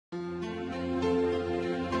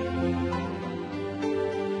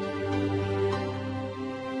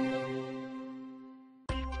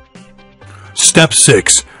Step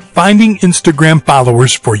 6. Finding Instagram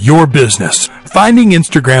followers for your business. Finding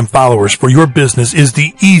Instagram followers for your business is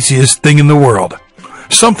the easiest thing in the world.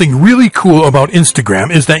 Something really cool about Instagram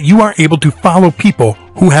is that you are able to follow people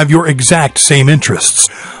who have your exact same interests.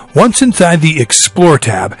 Once inside the Explore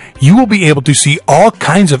tab, you will be able to see all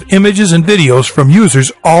kinds of images and videos from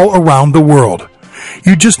users all around the world.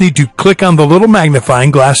 You just need to click on the little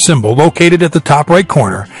magnifying glass symbol located at the top right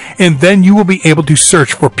corner, and then you will be able to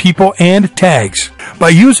search for people and tags. By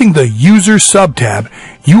using the Users sub-tab,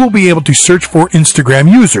 you will be able to search for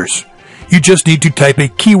Instagram users. You just need to type a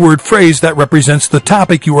keyword phrase that represents the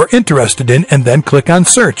topic you are interested in and then click on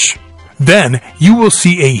Search. Then, you will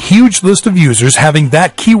see a huge list of users having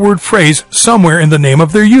that keyword phrase somewhere in the name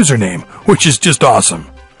of their username, which is just awesome.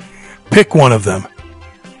 Pick one of them.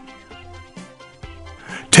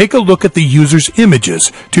 Take a look at the user's images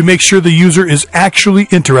to make sure the user is actually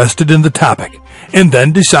interested in the topic, and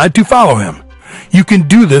then decide to follow him. You can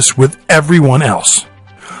do this with everyone else.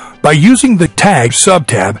 By using the Tag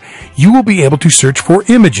sub-tab, you will be able to search for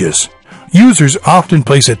images. Users often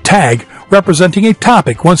place a tag representing a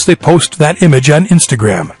topic once they post that image on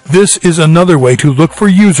Instagram. This is another way to look for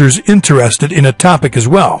users interested in a topic as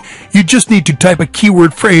well. You just need to type a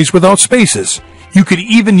keyword phrase without spaces. You could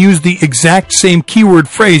even use the exact same keyword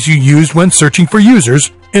phrase you used when searching for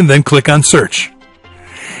users, and then click on Search.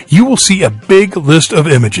 You will see a big list of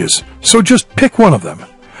images, so just pick one of them.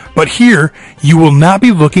 But here, you will not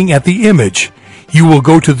be looking at the image. You will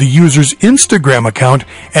go to the user's Instagram account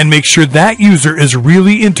and make sure that user is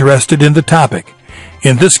really interested in the topic.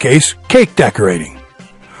 In this case, cake decorating.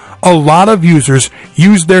 A lot of users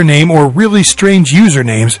use their name or really strange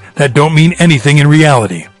usernames that don't mean anything in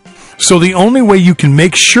reality. So the only way you can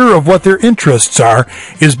make sure of what their interests are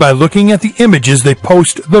is by looking at the images they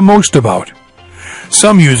post the most about.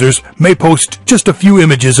 Some users may post just a few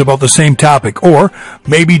images about the same topic, or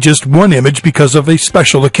maybe just one image because of a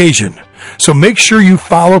special occasion. So make sure you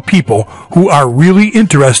follow people who are really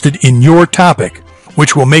interested in your topic,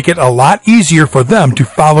 which will make it a lot easier for them to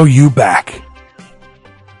follow you back.